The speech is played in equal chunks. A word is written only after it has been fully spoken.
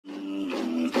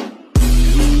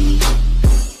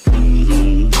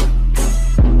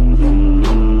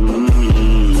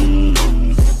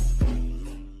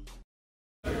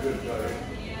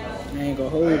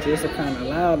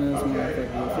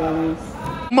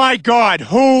My God,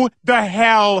 who the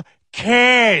hell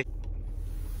cares?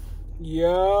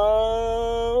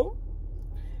 Yo.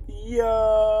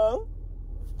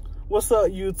 What's up,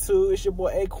 YouTube? It's your boy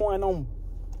Aye Quan on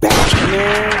back,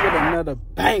 man, with another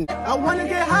bang. I wanna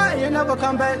get high and never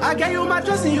come back. I gave you my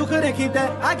trust and you couldn't keep that.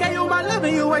 I gave you my love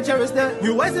and you ain't cherished that.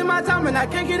 You wasted my time and I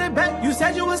can't get it back. You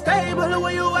said you would stay, but look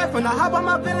where you at. Finna hop on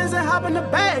my feelings and hop in the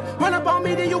bag. Run up on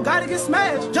me, then you gotta get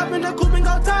smashed. Jump in the coupe and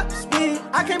go top speed.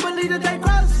 I can't believe that they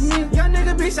crossed me. Young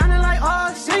nigga be shining like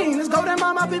all sheen. Let's go, that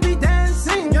mama be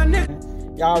dancing. Young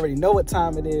nigga. Y'all already know what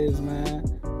time it is, man.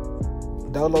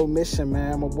 Dolo mission,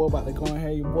 man. My boy about to go in here.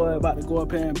 Your boy about to go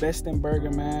up here and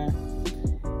cheeseburger, man,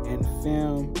 and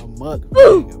film a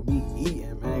mukbang of me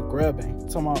eating, man, grubbing.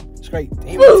 Talking about straight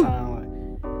demon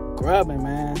time, like grubbing,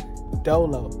 man.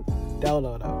 Dolo though.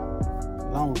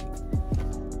 Lonely.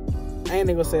 I ain't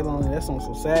gonna say lonely. That's some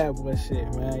sad boy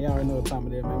shit, man. Y'all already know what time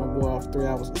it is, man. My boy off 3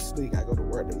 hours of sleep. I go to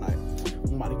work tonight.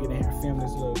 I'm about to get in here and film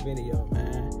this little video,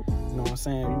 man. You know what I'm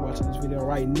saying? You watching this video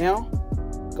right now?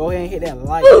 Go ahead and hit that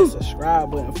like and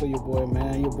subscribe button for your boy,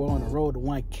 man. Your boy on the road to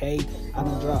 1K. I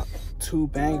done dropped 2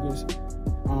 bangers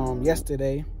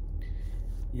yesterday.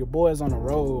 Your boy's on the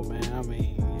road, man. I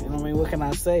mean, you know what I mean? What can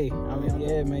I say? I mean,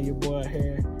 yeah, man, your boy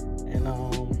here. And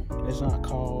it's not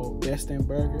called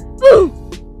cheeseburger.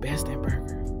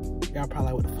 Cheeseburger. Y'all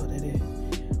probably like, what the fuck that is.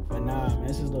 But nah, man,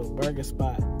 this is a little burger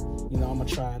spot. You know, I'm gonna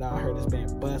try it out. I heard it's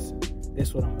been busted.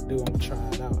 This what I'm gonna do. I'm gonna try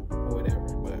it out or whatever. But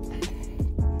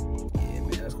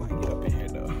get up in here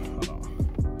though. Hold on.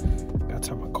 Gotta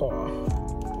turn my car off.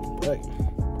 But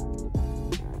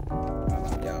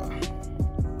y'all.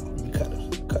 Let me cut it.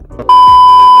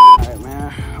 Alright,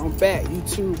 man. I'm back,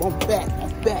 YouTube. I'm back.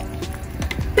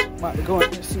 About to go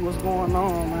in and see what's going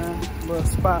on, man. Little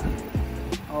spot.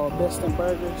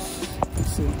 Cheeseburgers.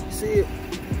 See it?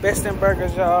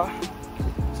 Cheeseburgers, y'all.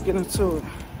 Let's get into it.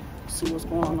 See what's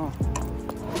going on.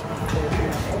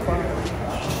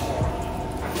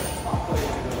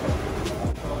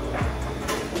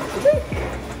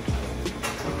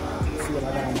 See what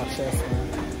I got on my chest, man.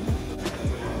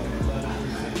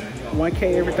 1K,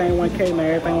 everything 1K, man.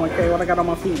 Everything 1K. What I got on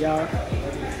my feet, y'all?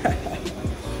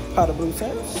 Powder blue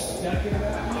cents.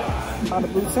 Powder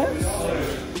blue cents.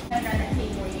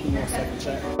 Give me a second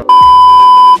check.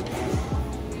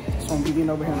 So I'm getting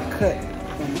over here in the cut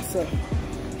for myself.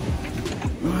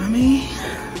 You know what I mean?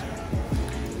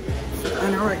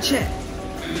 On the right check.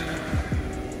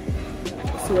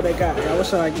 See what they got, y'all. What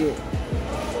should I get?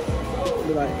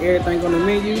 Look like everything on the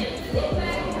menu.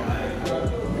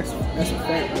 That's a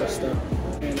fat boy stuff.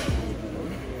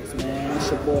 Man, it's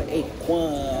your boy Aye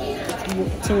Quan. If you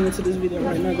tune into this video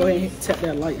right now, go ahead and tap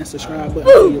that like and subscribe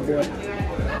button for your boy.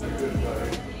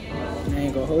 I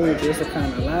ain't gonna hold you. It's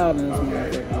kind of loud in this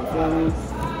motherfucker. You feel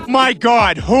me? My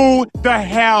God, who the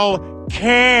hell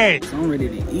cares? So I'm ready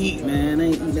to eat, man. I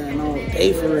ain't eating that all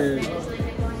day for real.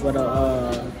 But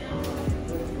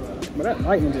that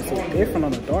lighting just looks different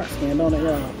on the dark skin, don't it,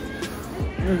 y'all?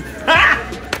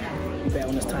 You bet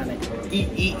when it's time to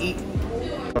eat.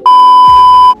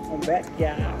 I'm back,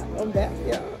 y'all. I'm back.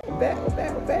 Alright,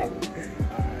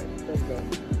 let's go.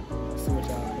 Let's see what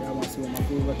y'all want to see what my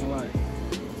food looking like.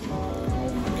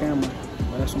 On my camera,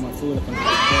 but that's what my food looking like.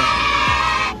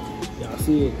 Y'all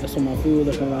see it? That's what my food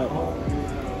looking like.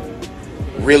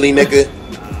 Really, nigga?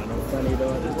 Nah, no funny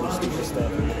though. I just do stupid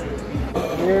stuff.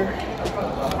 Here.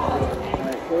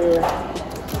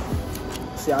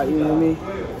 See y'all eating with me?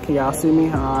 Can y'all see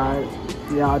me? Alright.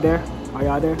 Y'all there? Are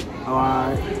y'all there?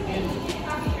 Alright.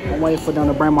 I'm waiting for them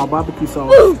to bring my barbecue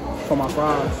sauce for my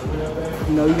fries.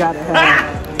 You know, you gotta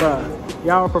have, bruh.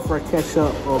 Y'all prefer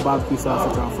ketchup or barbecue sauce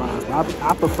with y'all fries.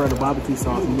 I prefer the barbecue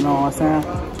sauce, you know what I'm saying?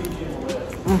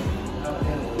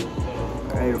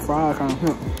 Hey, the fries kind of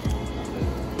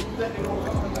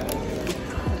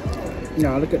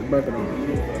Y'all, look at the burger though.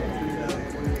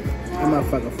 That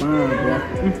motherfucker fine, bro.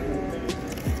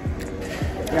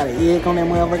 Got an egg on that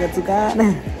motherfucker too,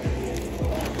 goddamn.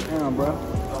 Damn, bro.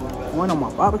 One on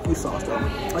my barbecue sauce, though.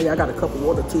 Oh, yeah, I got a cup of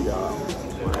water, too, y'all.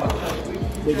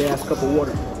 Big ass cup of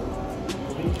water.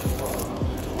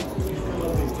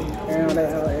 Damn,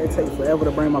 it takes forever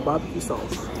to bring my barbecue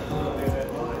sauce.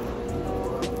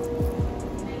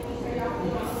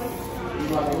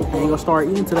 I ain't gonna start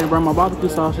eating till they bring my barbecue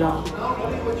sauce, y'all.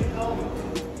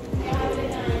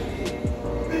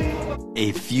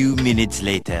 A few minutes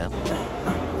later.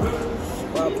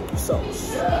 Barbecue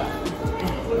sauce.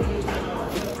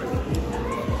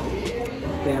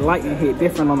 That lightning hit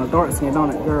different on the dark skin,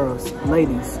 don't it, girls?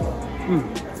 Ladies.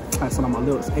 That's on my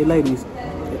lips. Hey, ladies.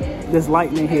 This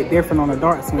lightning hit different on the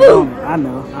dark skin, don't it? I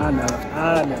know.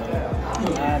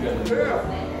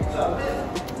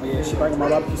 Yeah, she bringing my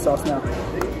barbecue sauce now.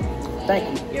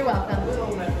 Thank you. You're welcome.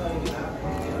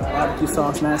 Barbecue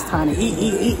sauce now. It's time to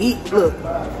eat. Look,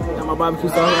 got my barbecue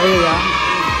sauce right here,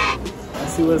 y'all.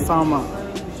 Let's see what it's talking about.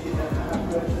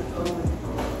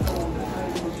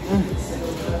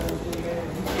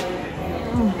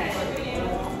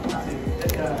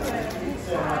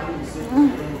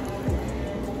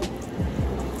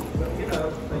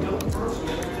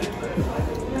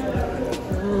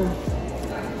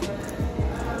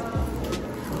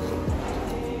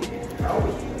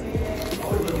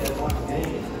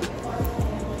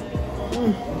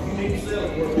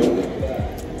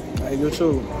 Hey, you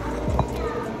too.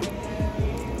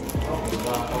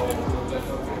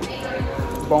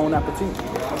 Bon appetit.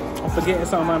 I'm forgetting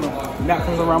something on the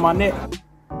napkins around my neck.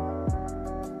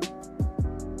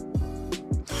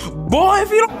 Boy, if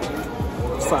you don't...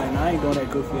 Sorry, nah, I ain't doing that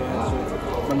goofy ass shit.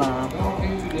 But nah.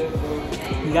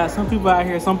 You got some people out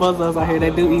here, some buzzers out here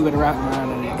that do eat with a wrap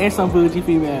around it. And some bougie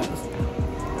females.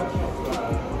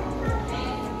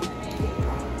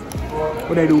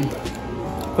 What they do?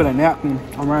 Put a napkin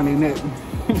around their neck.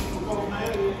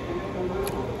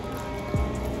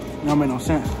 Don't make no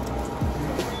sense.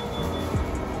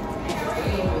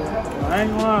 I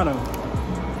ain't gonna lie though.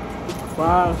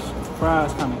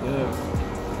 Fries kinda good.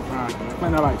 Fries.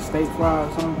 Might not like steak fries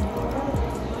or something.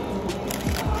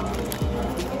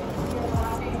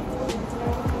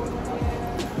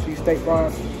 See steak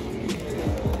fries.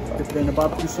 Dip it in the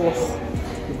barbecue sauce.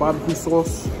 The barbecue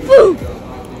sauce. Woo!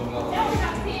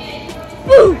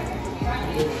 Woo!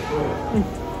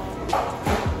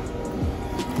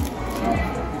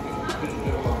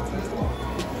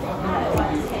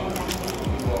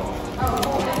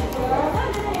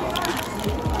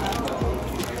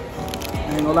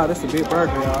 I ain't gonna lie, this is a big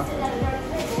burger, y'all.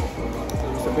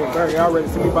 It's a big burger. Y'all ready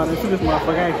to see me about to see this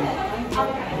motherfucker, ain't you?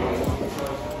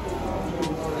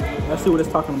 Let's see what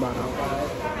it's talking about, though.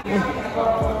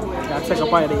 Gotta take a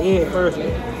bite of the egg first.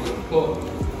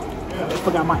 I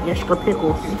forgot my extra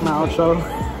pickles. Now I'll show.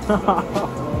 I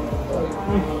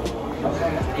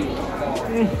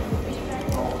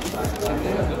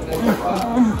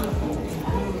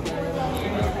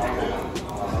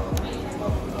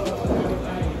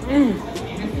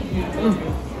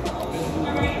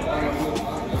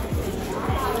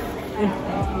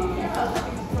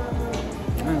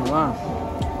ain't gonna lie.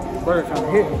 Burger kind of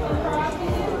hit me.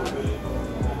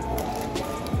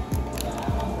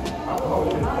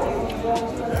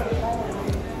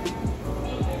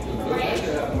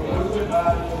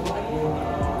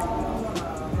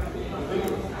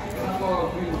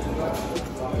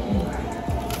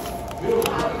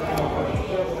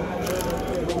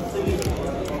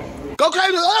 Go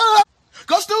crazy!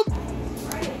 Go stupid!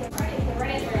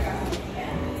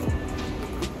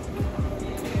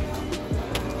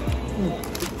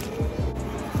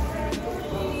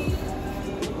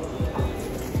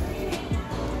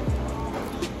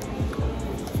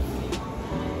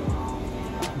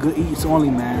 Good eats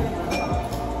only, man.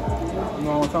 You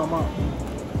know what I'm talking about?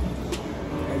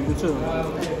 Yeah, you too.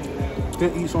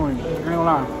 Good eats only. I ain't gonna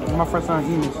lie. It's my first time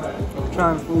eating this.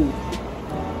 Trying food.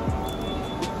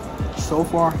 So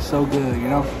far, so good, you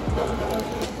know?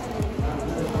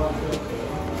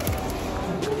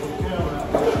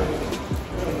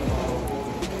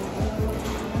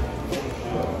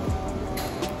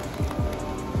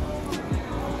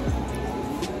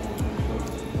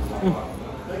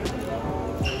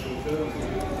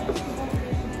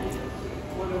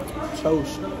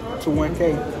 Toast to 1K.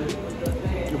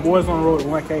 Your boy's on the road to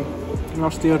 1K. And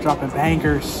I'm still dropping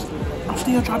bangers.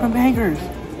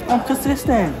 I'm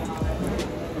consistent.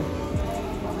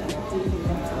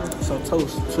 So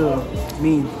toast to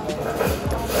me.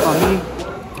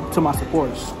 To my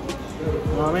supporters. You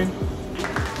know what I mean?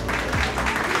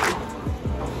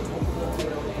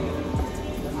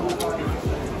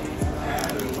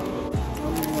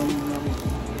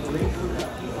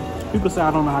 People say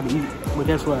I don't know how to eat, but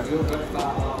guess what?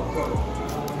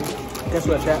 Guess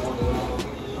what, chat?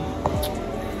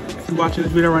 If you watching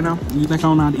this video right now, you think I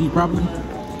don't know how to eat properly?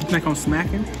 You think I'm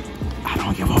smacking? I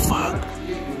don't give a fuck.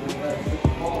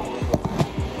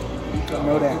 I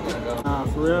know that. Nah,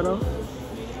 for real though.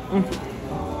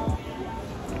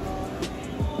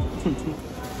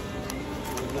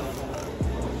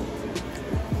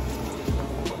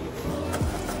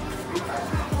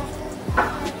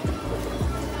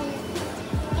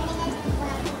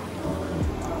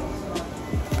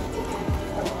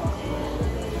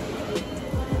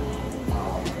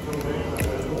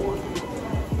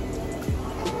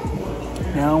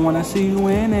 They don't wanna see you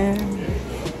winning.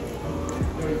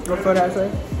 What could I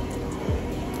say?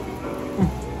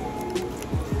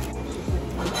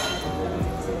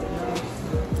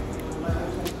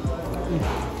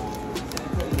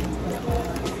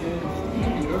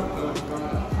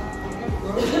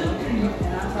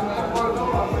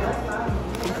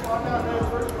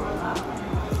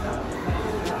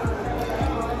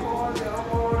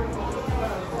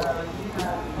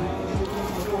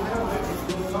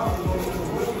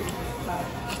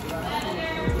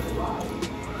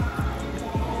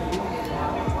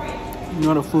 You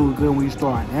know the food good when you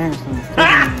start dancing. You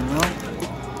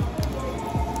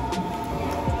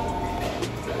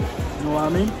know what I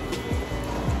mean?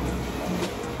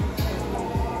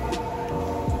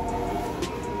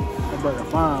 That burger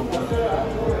fine, bro.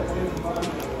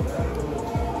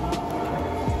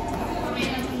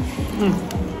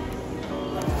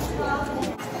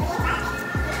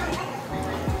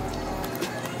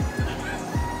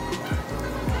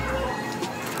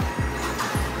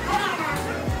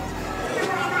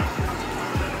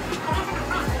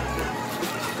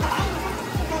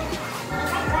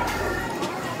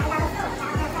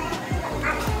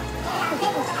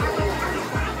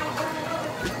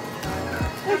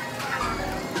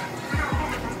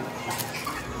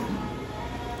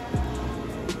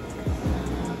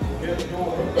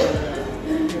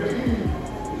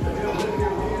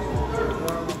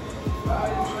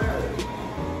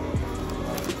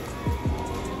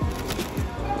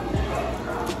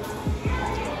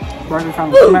 Burger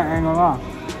kind of smack, I ain't gonna lie.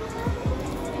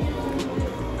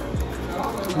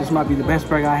 This might be the best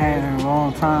burger I had in a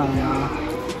long time, y'all.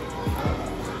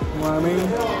 You know what I mean?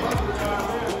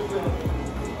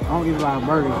 I don't eat a lot of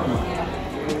burgers, but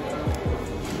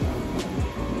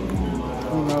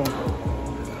you know.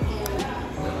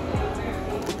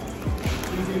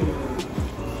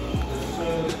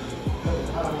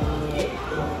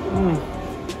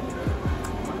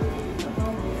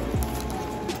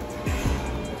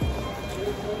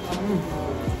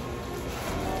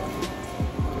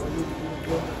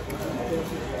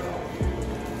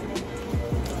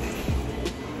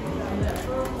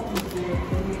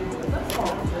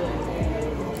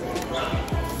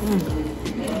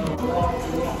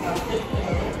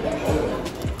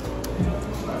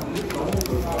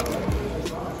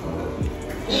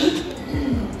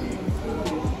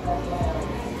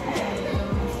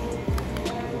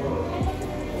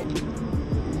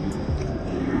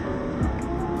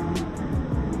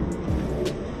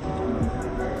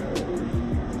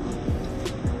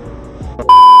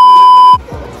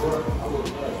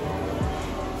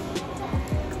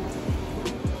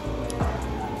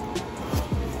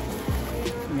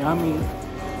 Yummy.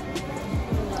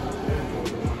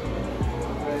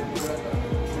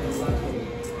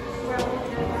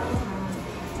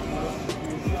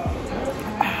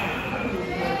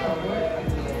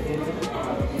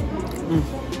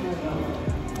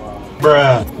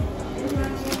 Bruh.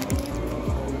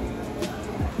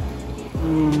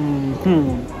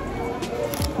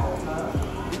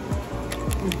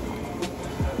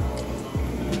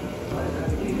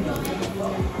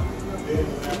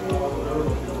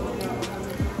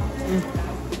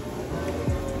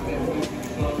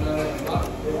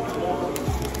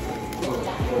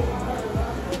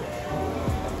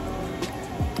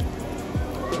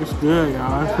 It's good,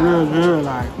 y'all. It's real good.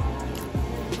 Like,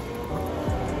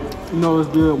 you know it's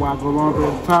good while I go long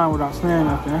period of time without saying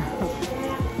nothing.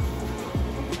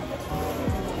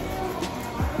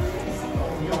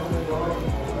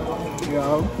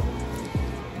 Yo.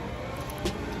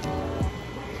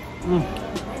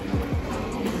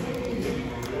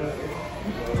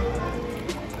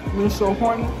 You so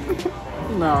horny?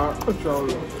 Nah, I'll show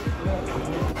you.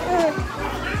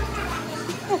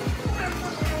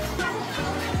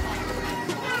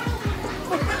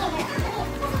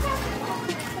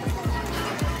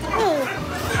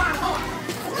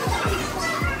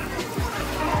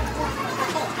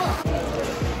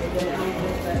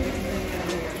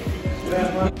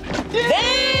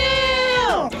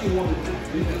 Damn!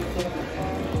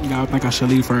 Y'all think I should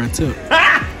leave her a tip?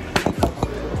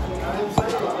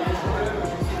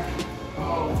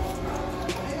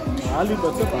 I'll leave her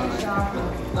a tip on.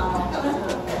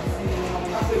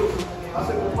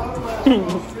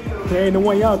 They ain't the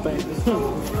one y'all think.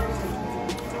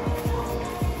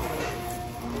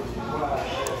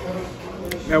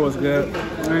 That was good. I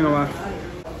ain't gonna lie.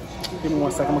 Give me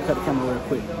 1 second. I'm gonna cut the camera real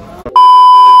quick.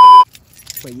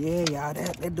 But yeah, y'all,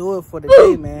 that do it for the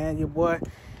day, man. Your boy,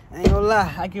 I ain't gonna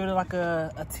lie. I give it like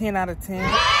a 10 out of 10. A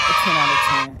 10 out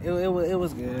of 10. It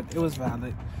was good. It was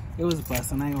valid. It was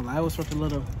busting. I ain't gonna lie. It was worth a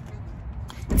little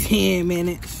 10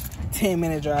 minutes.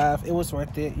 10-minute drive. It was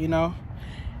worth it, you know.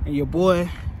 And your boy,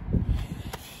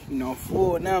 you know,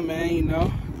 full now, man, you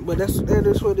know. But that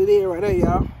is what it is right there,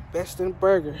 y'all. Best in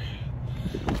burger.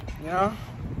 You know?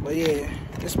 But yeah,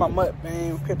 this is my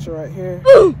mukbang picture right here.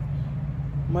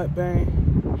 Mukbang.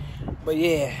 But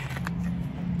yeah.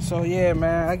 So yeah,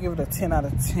 man, I give it a 10 out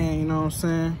of 10, you know what I'm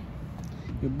saying?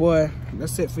 Your boy,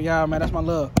 that's it for y'all, man. That's my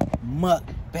little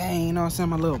mukbang, you know what I'm saying?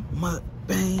 My little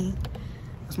mukbang.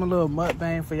 That's my little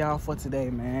mukbang for y'all for today,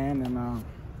 man. And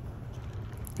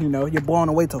you know, your boy on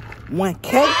the way to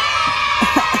 1K.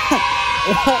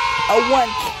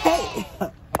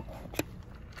 1K.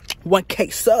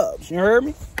 1K subs. You heard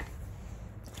me?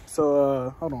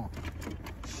 So, hold on.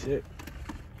 Shit.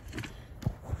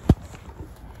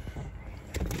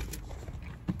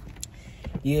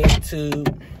 Yeah,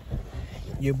 YouTube.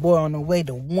 Your boy on the way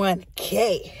to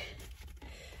 1K.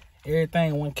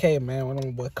 Everything 1K, man. When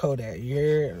my boy Kodak. You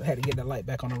heard? Had to get the light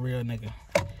back on a real nigga.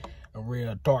 A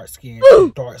real dark skinned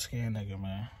nigga,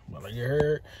 man. But like you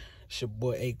heard, it's your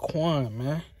boy Aye Quan,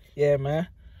 man. Yeah, man.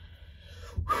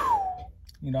 Whew.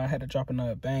 You know, I had to drop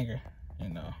another banger, you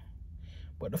know.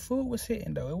 But the food was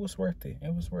hitting, though. It was worth it.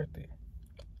 It was worth it.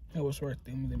 It was worth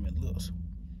it. Let me look.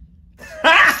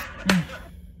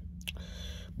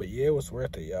 But yeah, it was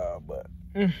worth it, y'all. But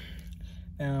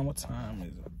now, what time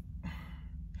is it?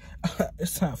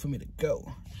 It's time for me to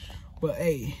go. But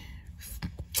hey,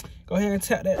 go ahead and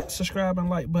tap that subscribe and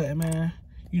like button, man.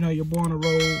 You know, you're born on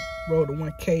the road to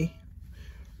 1K.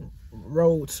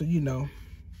 Road to, you know,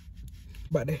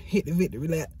 about to hit the victory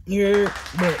lap. Yeah,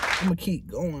 but I'm gonna keep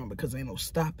going because ain't no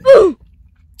stopping.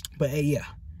 But hey, yeah.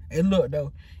 Hey, look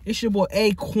though, it's your boy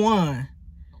Aye Quan.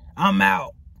 I'm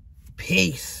out.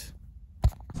 Peace.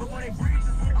 So when they breathe,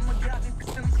 I'ma get out this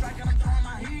and I'm striking, I'm throwing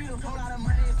my heels. Whole lot of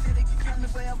money, it's city, keep coming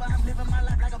forever. I'm living my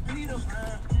life like a Beatles.